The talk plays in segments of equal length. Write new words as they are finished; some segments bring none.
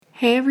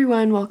Hey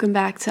everyone, welcome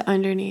back to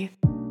Underneath.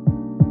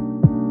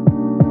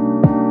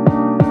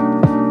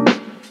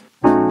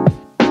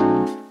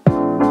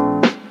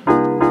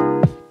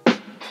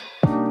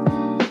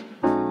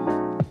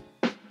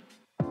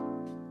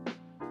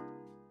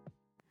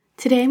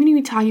 Today I'm going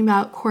to be talking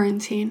about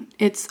quarantine.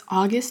 It's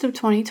August of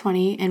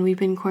 2020 and we've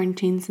been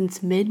quarantined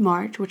since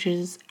mid-March, which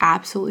is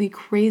absolutely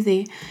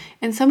crazy.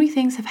 And so many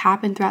things have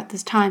happened throughout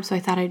this time, so I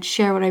thought I'd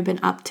share what I've been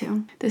up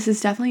to. This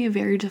is definitely a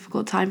very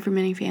difficult time for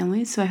many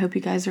families, so I hope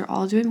you guys are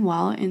all doing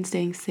well and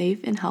staying safe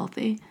and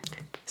healthy.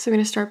 So I'm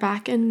going to start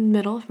back in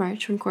middle of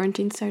March when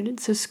quarantine started.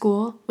 So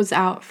school was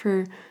out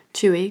for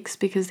 2 weeks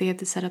because they had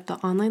to set up the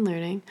online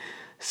learning.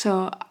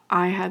 So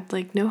I had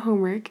no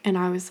homework and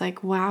I was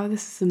like, wow,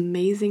 this is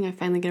amazing. I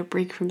finally get a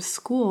break from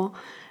school.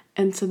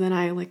 And so then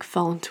I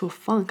fell into a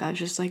funk. I was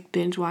just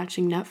binge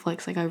watching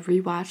Netflix. I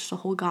rewatched the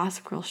whole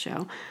Gossip Girl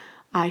show.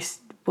 I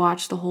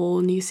watched the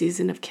whole new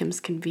season of Kim's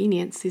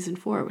Convenience, season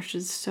 4, which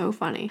is so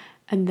funny.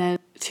 And then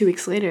 2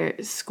 weeks later,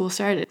 school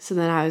started. So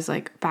then I was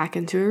back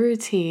into a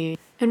routine.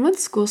 And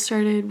once school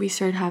started, we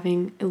started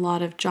having a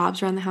lot of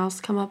jobs around the house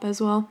come up as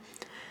well.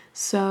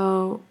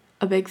 So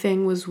a big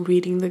thing was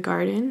weeding the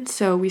garden.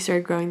 So we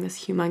started growing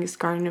this humongous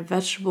garden of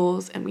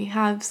vegetables, and we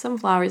have some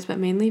flowers, but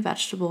mainly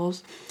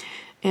vegetables.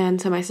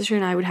 And so my sister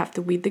and I would have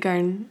to weed the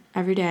garden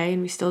every day,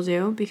 and we still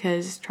do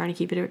because trying to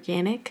keep it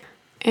organic.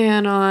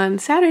 And on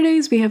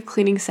Saturdays, we have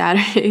cleaning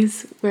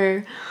Saturdays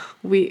where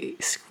we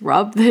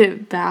scrub the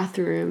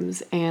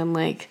bathrooms and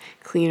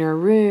clean our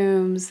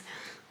rooms.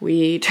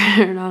 We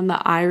turn on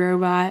the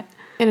iRobot.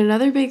 And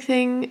another big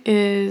thing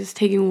is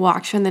taking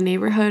walks around the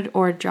neighborhood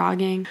or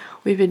jogging.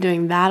 We've been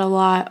doing that a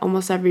lot,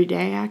 almost every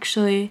day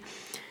actually.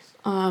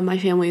 My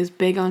family is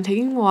big on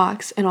taking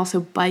walks and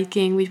also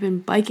biking. We've been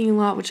biking a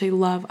lot, which I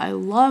love. I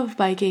love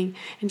biking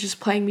and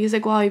just playing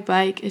music while I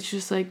bike. It's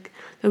just the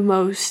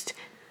most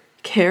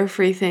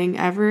carefree thing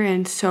ever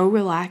and so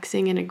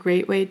relaxing and a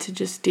great way to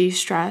just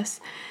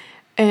de-stress.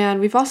 And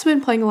we've also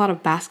been playing a lot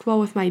of basketball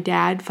with my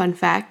dad. Fun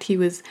fact, he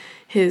was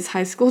his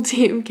high school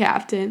team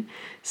captain.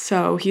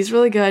 So he's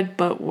really good,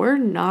 but we're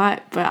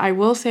not. But I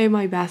will say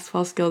my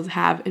basketball skills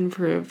have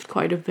improved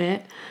quite a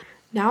bit.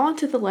 Now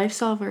onto the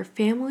lifestyle of our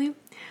family.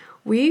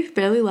 We've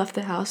barely left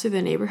the house or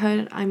the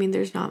neighborhood. I mean,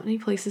 there's not many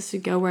places to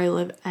go where I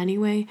live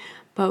anyway,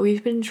 but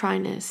we've been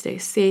trying to stay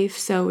safe.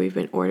 So we've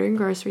been ordering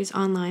groceries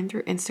online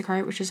through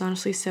Instacart, which is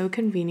honestly so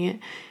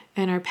convenient,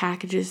 and our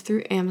packages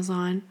through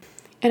Amazon.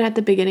 And at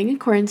the beginning of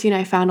quarantine,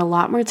 I found a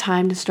lot more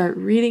time to start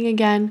reading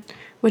again,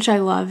 which I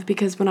love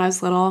because when I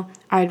was little,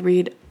 I'd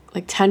read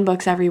 10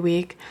 books every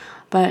week.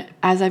 But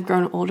as I've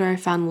grown older, I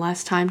found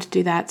less time to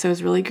do that. So it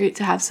was really great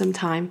to have some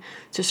time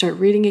to start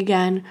reading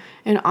again.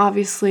 And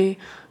obviously,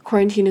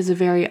 quarantine is a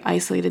very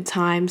isolated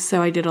time.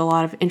 So I did a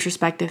lot of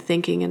introspective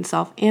thinking and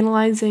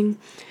self-analyzing,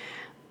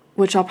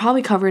 which I'll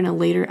probably cover in a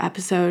later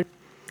episode.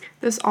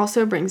 This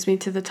also brings me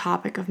to the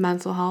topic of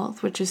mental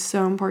health, which is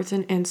so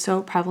important and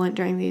so prevalent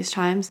during these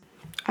times.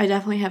 I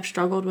definitely have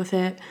struggled with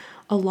it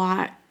a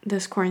lot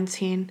this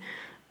quarantine,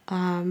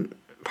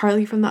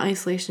 partly from the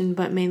isolation,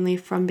 but mainly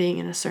from being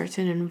in a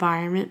certain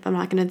environment. But I'm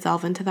not going to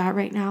delve into that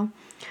right now.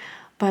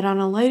 But on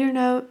a lighter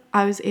note,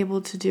 I was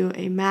able to do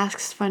a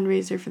masks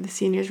fundraiser for the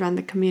seniors around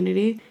the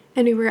community,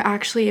 and we were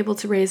actually able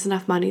to raise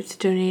enough money to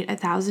donate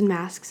 1,000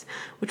 masks,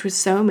 which was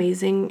so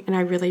amazing, and I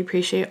really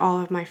appreciate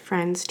all of my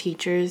friends,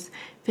 teachers,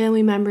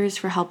 family members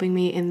for helping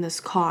me in this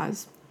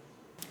cause.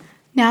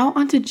 Now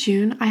onto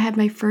June, I had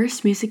my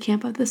first music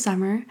camp of the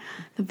summer,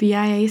 the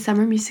VIA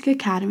Summer Music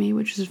Academy,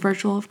 which was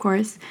virtual, of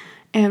course,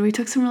 and we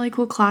took some really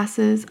cool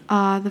classes.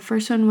 The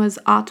first one was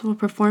optimal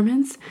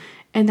performance,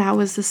 and that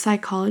was the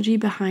psychology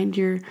behind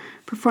your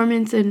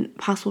performance and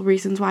possible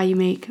reasons why you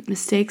make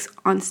mistakes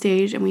on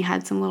stage, and we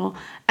had some little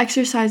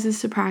exercises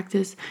to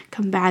practice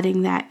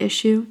combating that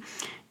issue.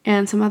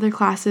 And some other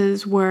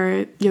classes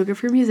were yoga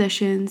for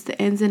musicians, the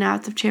ins and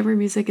outs of chamber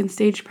music and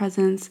stage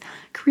presence,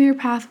 career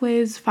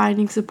pathways,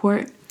 finding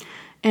support,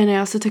 and I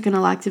also took an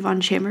elective on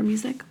chamber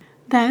music.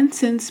 Then,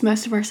 since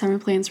most of our summer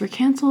plans were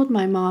canceled,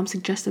 my mom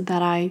suggested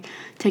that I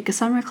take a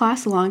summer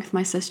class along with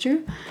my sister.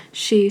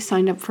 She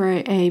signed up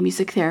for a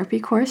music therapy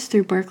course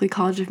through Berklee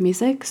College of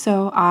Music,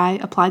 so I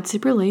applied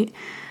super late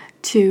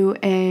to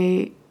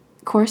a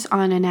course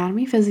on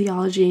anatomy,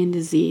 physiology, and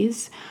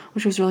disease,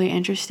 which was really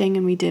interesting,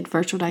 and we did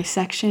virtual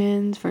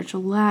dissections,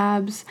 virtual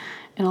labs,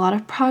 and a lot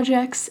of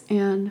projects,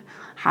 and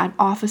had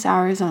office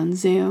hours on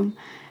Zoom.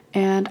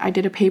 And I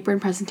did a paper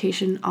and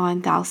presentation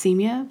on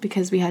thalassemia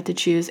because we had to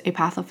choose a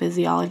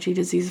pathophysiology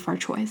disease of our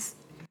choice.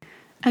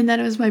 And then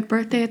it was my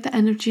birthday at the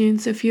end of June,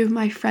 so a few of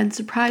my friends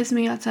surprised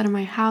me outside of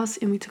my house,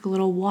 and we took a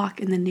little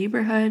walk in the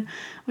neighborhood,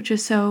 which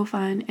was so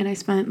fun, and I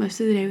spent most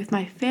of the day with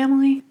my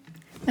family.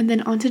 And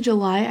then on to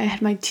July, I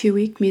had my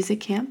 2-week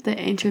music camp, the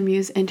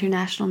Intermuse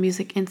International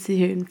Music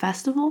Institute and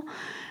Festival.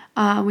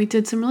 We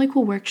did some really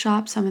cool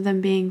workshops, some of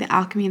them being the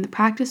alchemy in the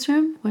practice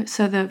room.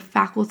 So the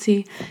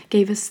faculty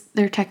gave us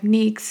their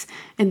techniques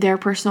and their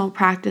personal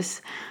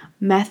practice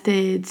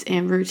methods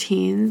and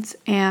routines.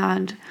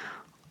 And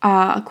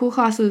A cool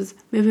class was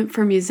Movement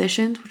for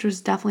Musicians, which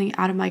was definitely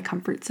out of my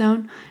comfort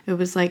zone. It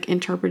was like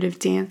interpretive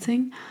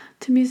dancing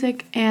to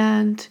music,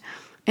 and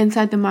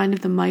Inside the Mind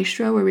of the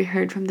Maestro, where we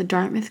heard from the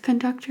Dartmouth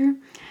conductor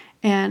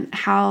and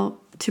how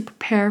to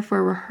prepare for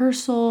a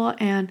rehearsal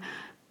and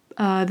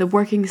the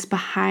workings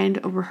behind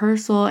a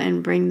rehearsal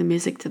and bring the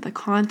music to the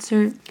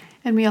concert.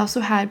 And we also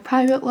had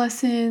private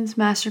lessons,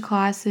 master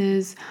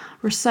classes,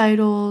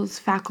 recitals,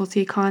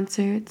 faculty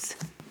concerts.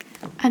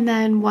 And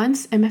then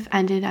once MF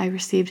ended, I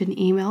received an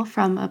email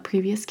from a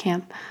previous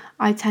camp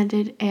I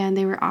attended, and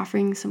they were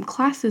offering some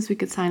classes we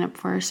could sign up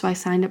for. So I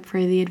signed up for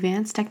the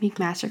Advanced Technique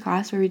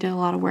Masterclass, where we did a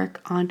lot of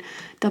work on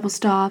double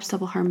stops,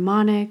 double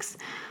harmonics,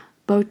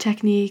 bow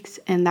techniques,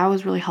 and that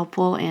was really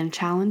helpful and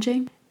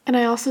challenging. And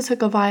I also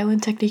took a violin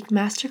technique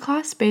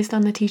masterclass based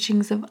on the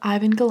teachings of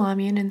Ivan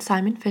Galamian and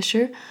Simon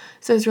Fisher.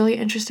 So it was really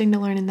interesting to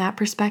learn in that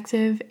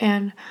perspective,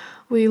 and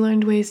we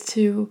learned ways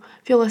to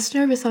feel less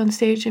nervous on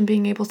stage and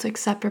being able to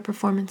accept our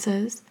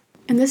performances.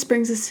 And this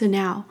brings us to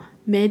now,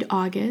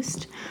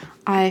 mid-August.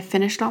 I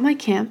finished all my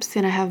camps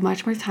and I have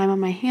much more time on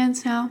my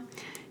hands now.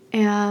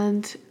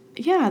 And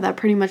yeah, that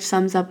pretty much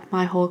sums up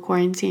my whole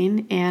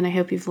quarantine, and I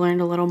hope you've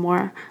learned a little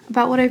more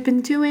about what I've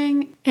been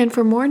doing. And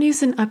for more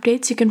news and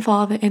updates, you can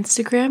follow the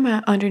Instagram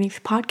at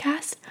Underneath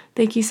Podcast.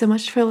 Thank you so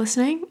much for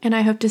listening, and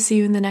I hope to see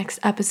you in the next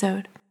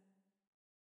episode.